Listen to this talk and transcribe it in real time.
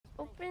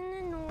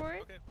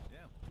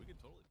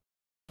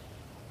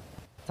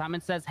Simon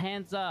says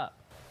hands up.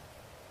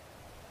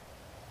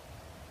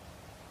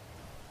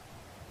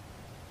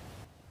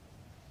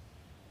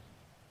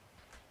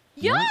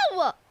 Yo!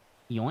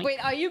 Yoink.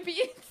 Wait, are you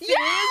being serious?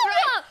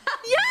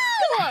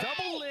 Yo!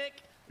 Double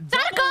lick.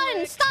 That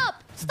gun!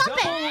 Stop! Stop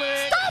Double it!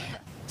 lick. Stop!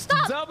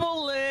 Stop!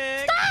 Double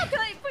lick. Stop!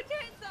 Kai, put your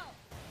hands up.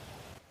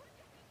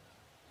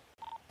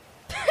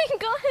 I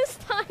got his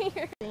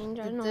tire. I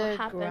don't know what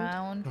happened.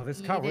 Ground Oh,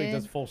 this car really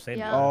does full send.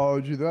 Yeah. Oh,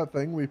 do that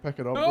thing we pick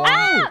it up.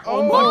 Oh!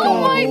 Oh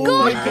my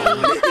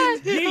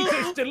god!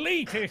 Jesus,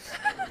 delete it!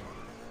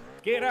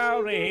 Get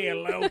out of here,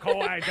 loco.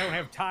 I don't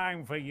have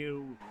time for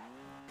you.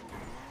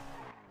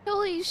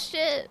 Holy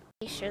shit.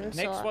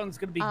 Next one's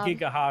going to be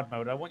Giga Hard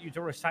Mode. I want you to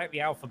recite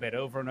the alphabet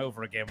over and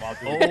over again while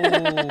doing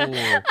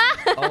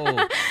Oh,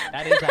 oh,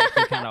 that is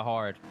actually kind of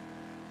hard.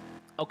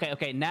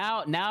 Okay.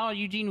 Now,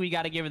 Eugene, we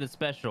got to give her the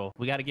special.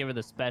 We got to give her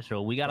the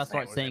special. We got to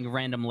start saying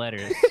random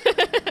letters.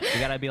 We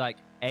got to be like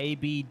A,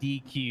 B,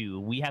 D,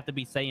 Q. We have to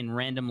be saying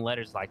random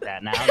letters like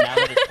that now. Now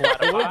that it's 4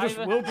 out of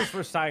 5. We'll just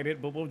recite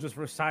it, but we'll just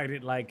recite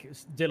it like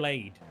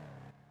delayed.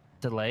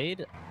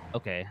 Delayed?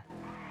 Okay.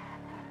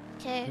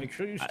 Okay. Make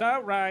sure you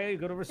start right. You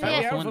got to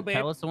recite the alphabet.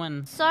 Tell us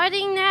when.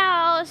 Starting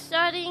now.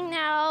 Starting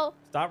now.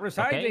 Start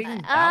reciting. Okay.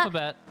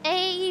 Alphabet.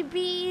 A,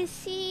 B,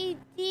 C,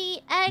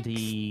 D, X, D,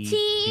 T,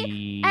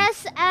 G,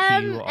 S,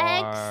 M, Q, X,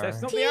 R,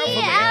 That's not T, the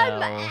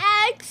alphabet. M,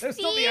 X, That's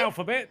not the D.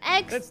 alphabet.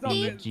 X, That's not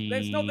D.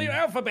 the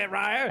alphabet,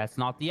 Raya. That's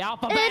not the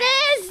alphabet. It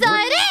is! It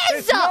is!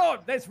 It's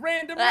not. That's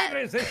random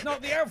letters. That's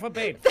not the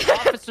alphabet.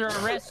 Officer,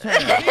 arrest her.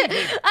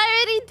 I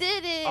already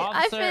did it.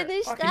 Officer, I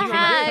finished the fucking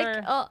hack.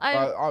 arrest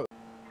Oh,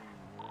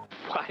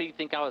 Why do you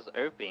think I was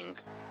erping?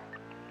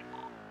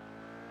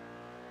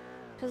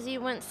 because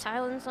you went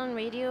silence on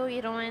radio, you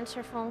don't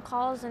answer phone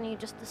calls, and you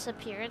just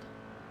disappeared.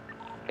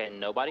 Okay,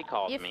 nobody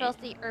called You me.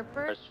 filthy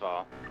erper. First of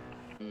all,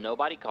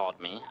 nobody called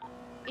me.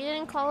 You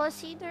didn't call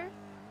us either.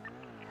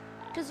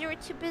 Because you were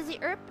too busy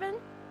erping.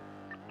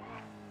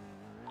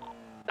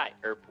 I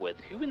erp with.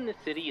 Who in the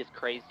city is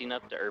crazy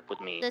enough to erp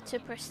with me? The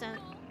 2%.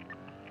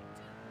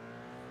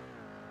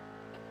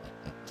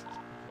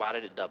 Why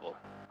did it double?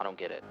 I don't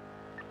get it.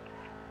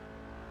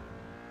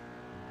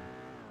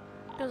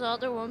 Because all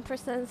the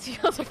 1% is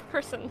the other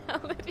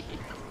personality.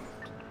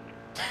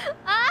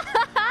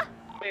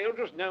 You're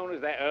just known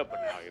as that upper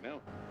now, you know.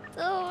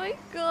 Oh my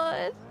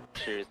god.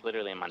 Sure, it's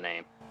literally in my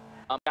name.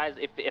 Guys,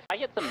 if I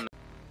get some...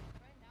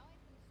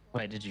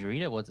 Wait, did you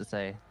read it? What's it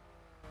say?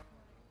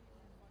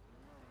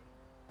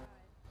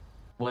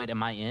 Wait,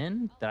 am I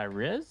in? Did I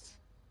riz?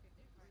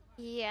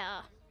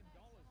 Yeah.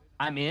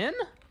 I'm in?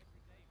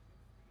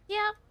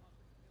 Yeah.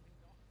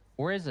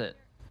 Where is it?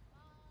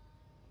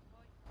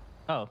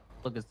 Oh,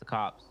 look, it's the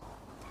cops.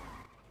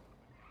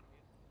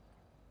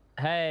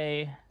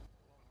 Hey.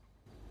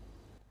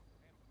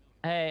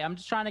 Hey, I'm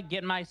just trying to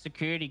get my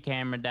security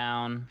camera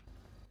down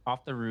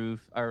off the roof,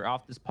 or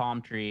off this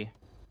palm tree.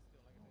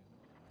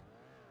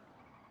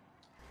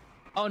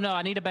 Oh no,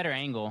 I need a better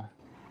angle.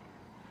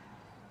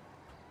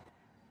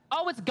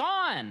 Oh, it's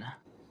gone!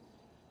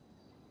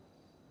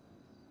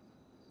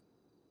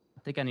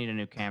 I think I need a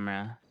new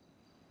camera.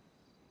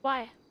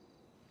 Why?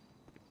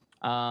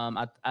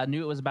 I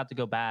knew it was about to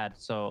go bad,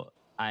 so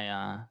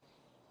I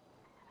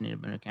need a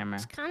better camera.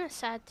 It's kind of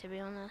sad, to be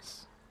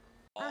honest.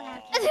 Oh.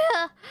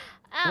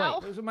 Ow.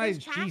 Those are my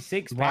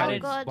G6 Why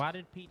pallets.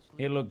 did Peach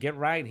Here, look, get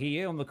right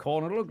here on the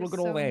corner. Look at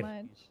all that.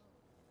 Much.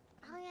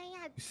 Oh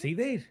yeah. You see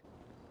that?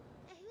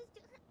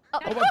 Oh,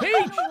 Oh, my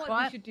Peach!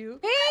 What you should do?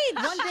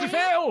 She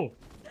fell!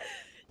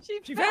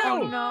 She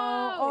fell! Oh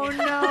no! Oh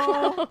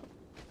no!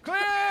 Clay!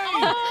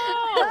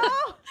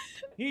 Oh!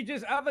 He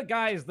just other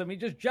guys them. He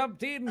just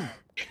jumped in.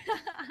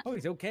 Oh,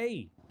 he's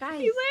okay.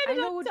 Guys, I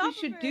know what we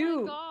should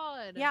do.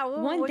 Yeah,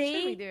 One what day-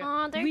 should we do?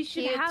 oh, they're We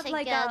should cute have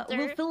like a. We'll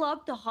together. fill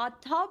up the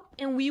hot tub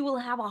and we will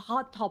have a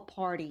hot tub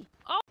party.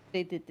 Oh.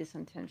 They did this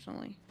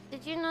intentionally.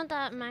 Did you know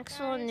that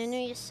Maxwell and Nunu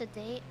used to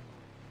date?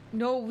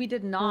 No, we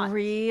did not.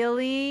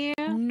 Really?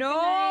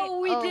 No,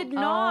 we Oh. did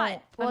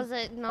not. Was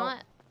it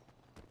not?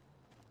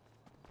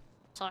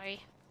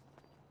 Sorry.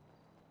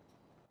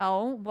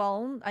 Oh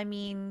well, I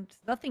mean, there's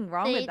nothing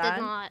wrong They with that.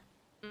 did not.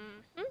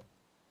 Mm-hmm.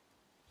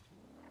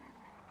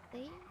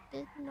 They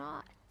did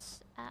not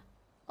at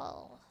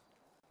all.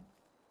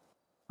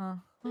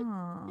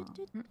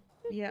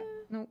 Yeah,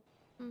 no,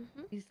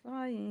 Mm-hmm. he's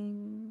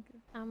lying.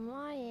 I'm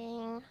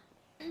lying.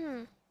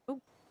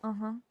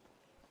 Uh-huh.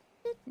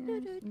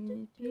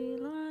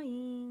 He's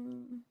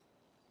lying.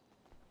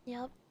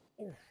 Yep.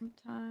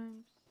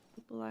 Sometimes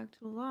people like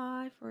to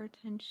lie for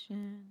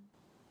attention.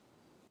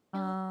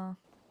 Mm-hmm.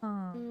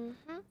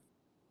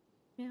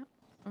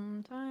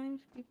 Sometimes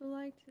people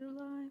like to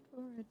lie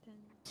for attention.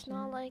 It's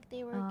not like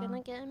they were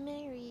gonna get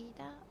married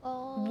at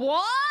all.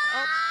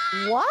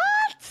 What? What?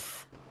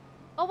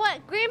 Oh,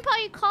 what? Grandpa,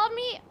 you called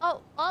me?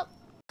 Oh.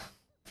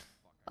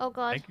 Oh,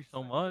 God. Thank you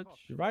so much.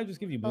 Did I just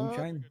give you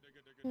moonshine?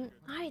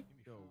 I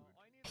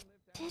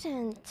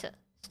didn't.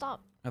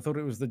 Stop. I thought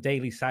it was the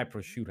Daily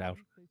Cypress shootout.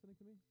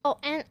 Oh,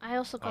 and I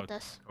also got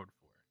this. Code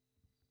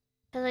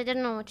Because I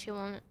didn't know what you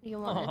wanted.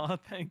 Aw,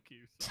 thank you.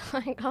 So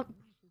I got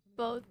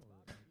both.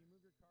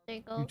 There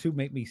you go. You two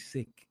make me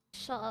sick.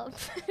 Shut up.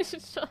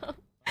 Shut up.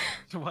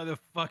 So why the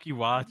fuck you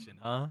watching,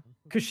 huh?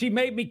 Because she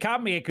made me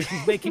come here, because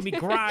she's making me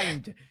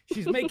grind.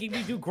 She's making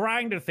me do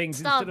grinder things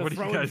Stop. instead What of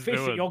are you throwing guys fish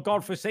doing? at your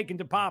godforsaken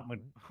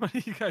department. What are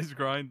you guys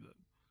grinding?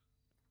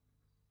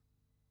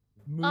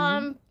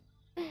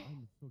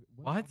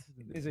 What?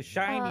 There's a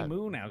shiny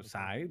moon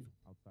outside.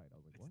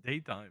 It's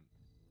daytime.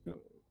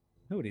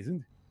 No, it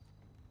isn't.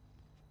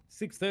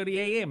 6:30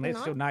 a.m. That's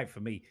still Not? night for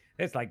me.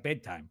 That's like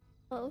bedtime.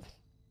 Oh.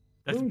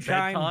 That's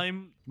Moonshine.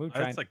 bedtime.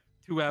 Moonshine. That's like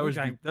 2 hours.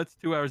 Moonshine. That's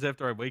 2 hours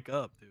after I wake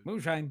up, dude.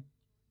 Moonshine.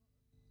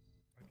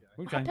 What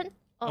Moonshine. happened?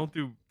 Oh.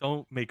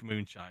 Don't make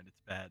moonshine. It's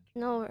bad.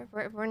 No,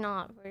 we're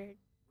not. We're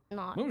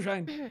not.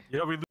 Moonshine. You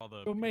know we lose all the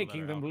You're people that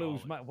making are them lose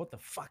alcoholics. my. What the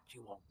fuck do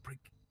you want, prick?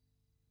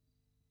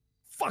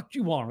 Fuck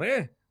you want,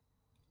 eh?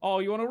 Oh,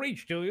 you want to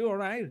reach, do you? All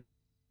right.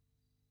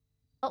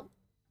 Oh.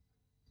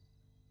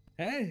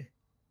 Eh?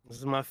 This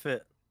is my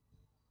fit.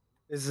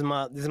 This is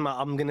my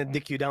I'm gonna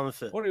dick you down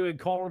fit. What are you in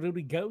Call of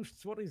Duty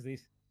Ghosts? What is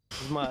this?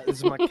 This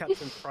is my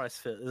Captain Price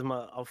fit. This is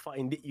my I'll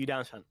fucking dick you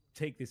down, son.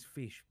 Take this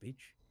fish, bitch.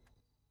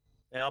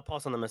 Yeah, I'll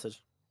pass on the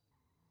message.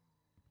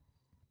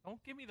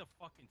 Don't give me the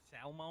fucking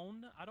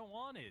salmon. I don't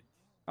want it.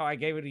 Oh, I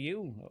gave it to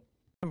you.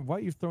 Why are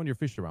you throwing your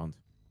fish around?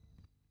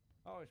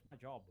 Oh, it's my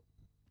job.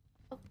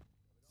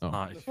 Oh,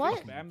 Nice. The What?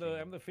 fish- I'm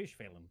the fish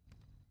villain.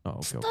 oh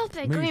okay. Stop it,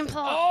 Maybe-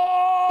 Grandpa.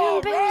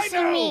 Oh, You're embarrassing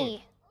Rhino!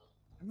 me.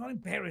 I'm not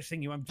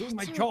embarrassing you. I'm doing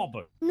my Just- job.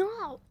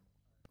 No.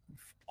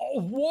 Oh,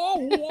 whoa,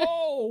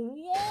 whoa,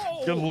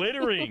 whoa! You're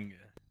littering.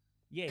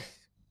 Yes.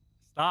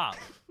 Stop.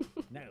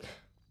 No.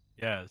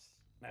 Yes.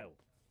 No.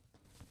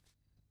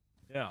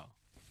 Yeah.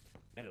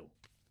 No.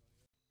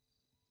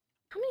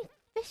 How many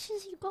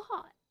fishes you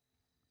got?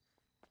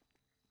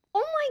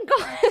 Oh my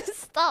god!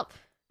 Stop!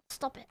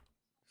 Stop it!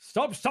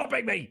 Stop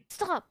stopping me!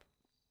 Stop!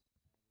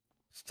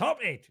 Stop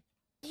it!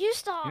 You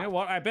stop! You know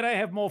what? I bet I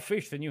have more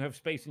fish than you have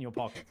space in your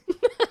pocket.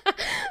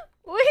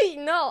 Wait,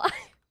 no. I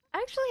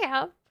actually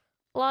have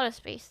a lot of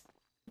space.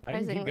 I can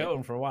keep Surprisingly.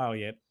 going for a while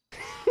yet.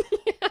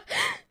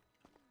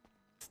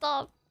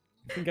 Stop!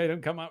 You think I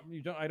don't come up?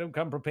 I don't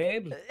come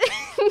prepared?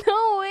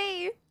 No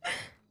way!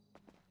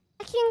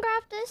 I can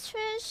grab this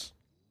fish.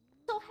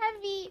 So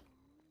heavy.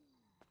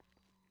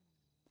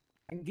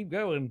 I can keep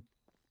going.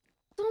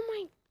 Oh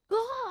my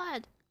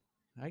god!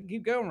 I can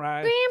keep going,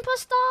 right? Grandpa,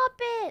 stop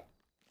it!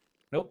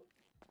 Nope.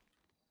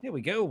 Here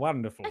we go.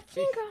 Wonderful. I can't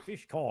Fish, grab-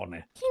 fish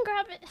corner. I can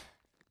grab it.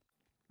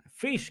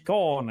 Fish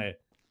corner.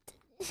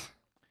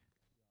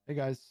 Hey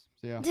guys,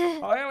 see ya.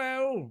 Oh,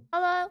 hello.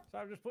 Hello? So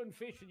I'm just putting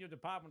fish in your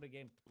department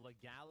again.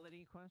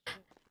 Legality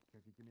question?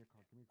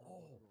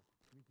 Oh,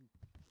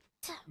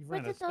 you've Where ran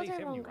out did of the space, other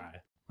haven't one you, go? Raya?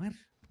 What?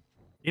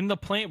 In the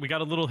plant, we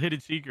got a little hidden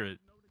secret.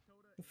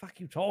 The fuck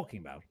you talking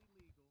about?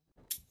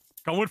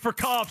 Going for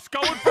cuffs.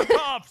 Going for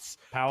cuffs.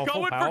 Powerful,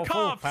 Going for powerful,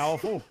 cuffs.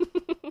 powerful.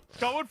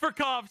 Going for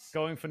cuffs.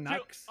 Going for Chill-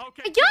 nuts.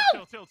 Okay.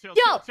 Yo! Chill.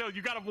 Yo! Chill.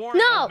 You got a warrant,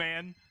 No! old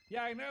man.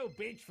 Yeah, I know,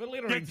 bitch, for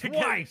littering Get-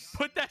 twice.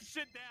 Put that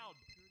shit down.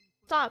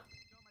 Stop.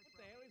 What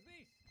the hell is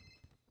this?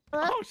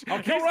 Hello? Oh, shit.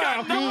 I'll kill He's Raya, got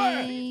I'll kill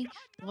Raya. Hey,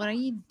 what are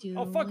you doing?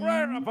 I'll fuck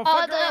Raya up. I'll Oh,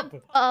 fuck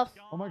her up.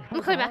 Oh my god,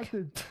 I'm coming back.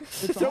 hostage.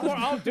 It's a Don't worry,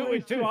 hostage I'll do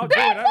it too. situation. I'll do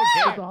it. I don't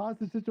It's a care.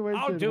 hostage situation.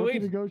 I'll do What's he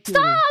it. negotiating?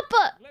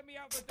 Stop! Let me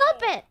out the Stop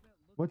door. it!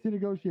 What's he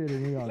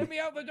negotiating? Hang on. Let me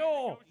out the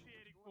door.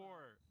 Negotiating for.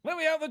 Let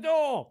me out the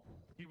door.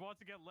 He wants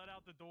to get let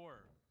out the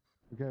door.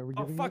 Okay, are we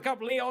I'll giving fuck it?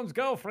 up Leon's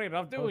girlfriend.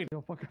 I'll do Okay, it.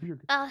 I'll fuck up your.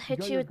 I'll hit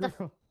got you your with the...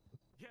 girl.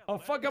 Yeah, I'll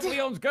let- fuck up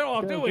Leon's girl. I'll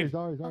Okay, do okay, it.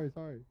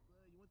 Sorry.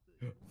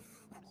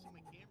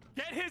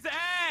 Get his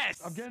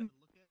ass. I'm getting.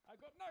 I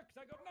got nuts.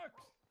 I got nuts.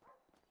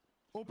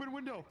 Open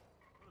window.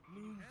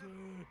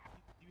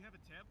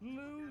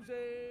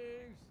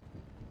 Losers.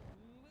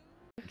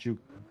 What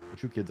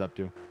you kids up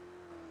to?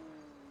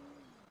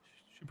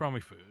 She brought me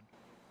food.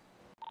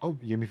 Oh,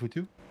 you gave me food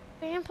too?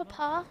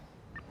 Grandpapa,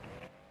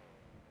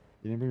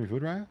 You didn't bring me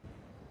food, Raya?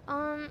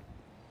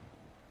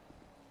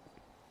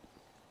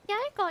 yeah,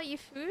 I got you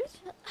food.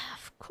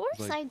 Of course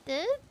Like- I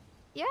did.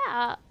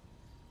 Yeah.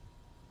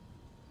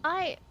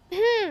 I...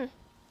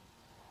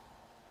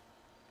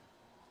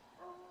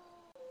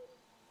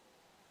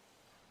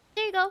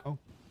 There you go. Oh.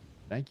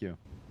 Thank you.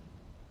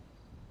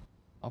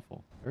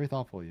 Thoughtful. Very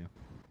thoughtful of you.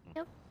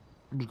 Yep.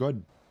 It was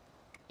good.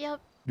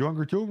 Yep. You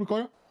hungry too,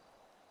 Dakota?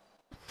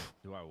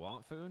 Do I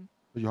want food?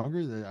 Are you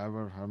hungry?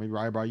 Maybe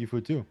Raya brought you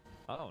food too.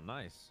 Oh,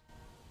 nice.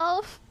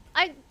 Oh,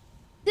 I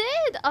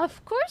did.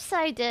 Of course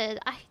I did.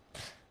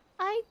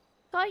 I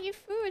got you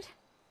food.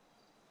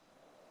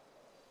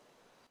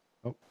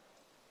 Oh.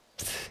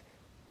 This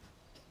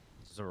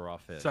is a raw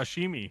fish.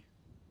 Sashimi.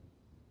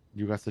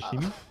 You got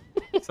sashimi?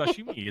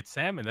 Sashimi. It's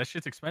salmon. That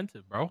shit's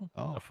expensive, bro.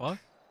 Oh. The fuck?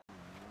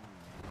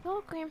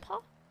 Go, Grandpa.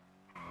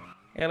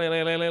 Stop.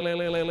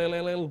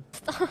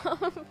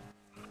 Stop.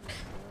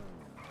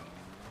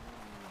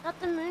 Got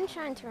the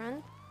moonshine to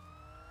run.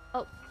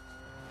 Oh.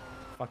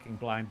 Fucking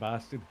blind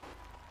bastard.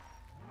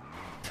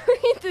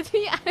 Did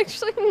he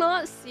actually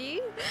not see?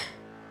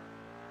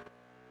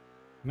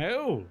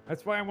 No,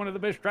 that's why I'm one of the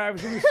best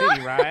drivers in the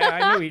city, right?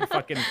 I knew he'd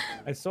fucking.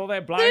 I saw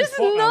that blind There's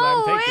spot. no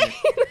I'm taking way.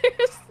 it.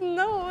 There's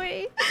no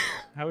way.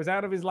 I was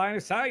out of his line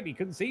of sight. He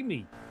couldn't see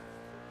me.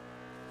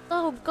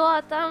 Oh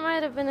god, that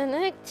might have been an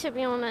egg, to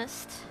be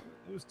honest.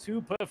 It was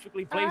two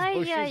perfectly placed Ay,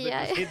 bushes ay, that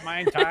ay. just hit my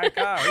entire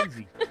car.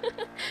 Easy.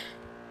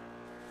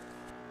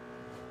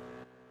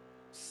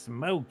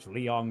 Smoked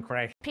Leon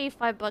crash. Pay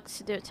 $5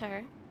 to do it to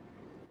her.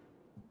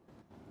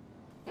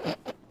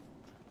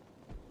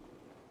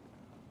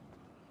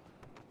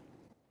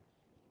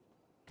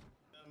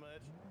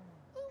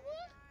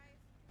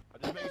 I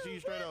just make sure you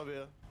straight over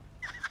here.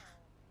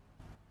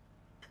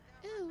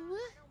 Ooh.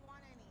 I don't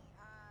want any.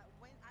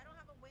 I don't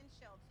have a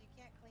windshield, so you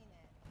can't clean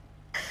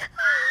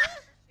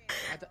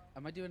it.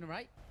 Am I doing it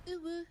right? I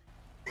don't know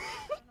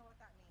what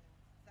that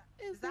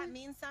means. Does that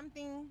mean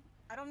something?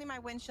 I don't need my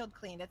windshield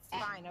cleaned. It's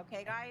fine,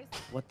 okay, guys?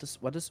 What does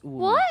ooh?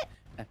 What?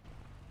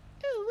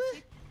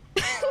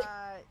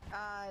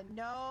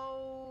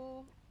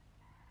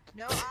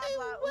 No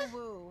habla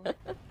uwu.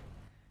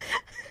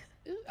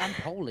 I'm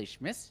Polish,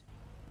 miss.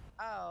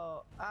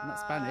 Oh, I'm not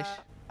Spanish.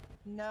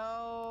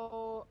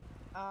 No,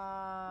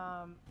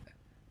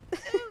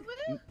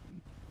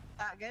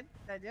 good?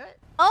 Did I do it?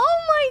 Oh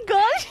my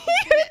gosh,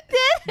 you did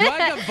Do I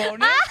get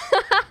bonus?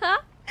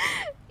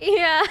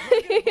 Yeah. Do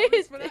I get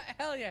bonus for that?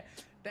 Hell yeah.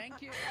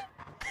 Thank you.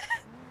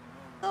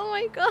 Oh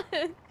my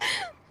god.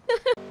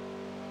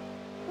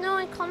 No,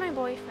 I call my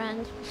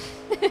boyfriend.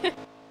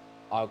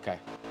 Okay.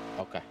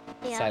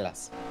 Yeah.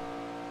 Silas.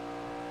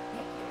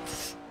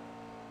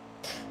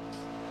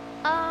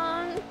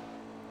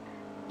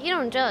 You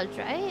don't judge,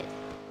 right?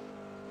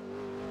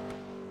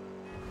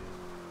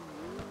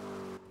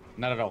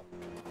 Not at all.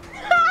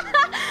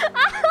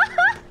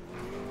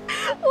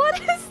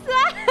 What is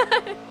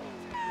that?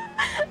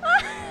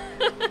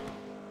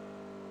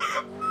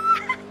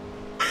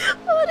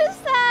 What is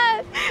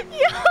that?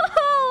 Yo!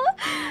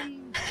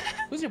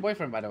 Who's your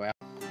boyfriend, by the way?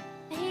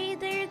 Hey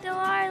there,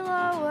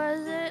 Delilah.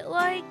 Was it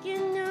like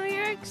in New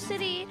York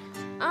City?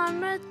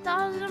 I'm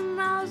 1,000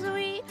 miles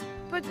away.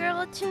 But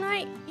girl,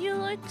 tonight you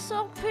look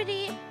so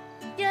pretty.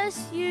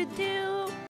 Yes, you do.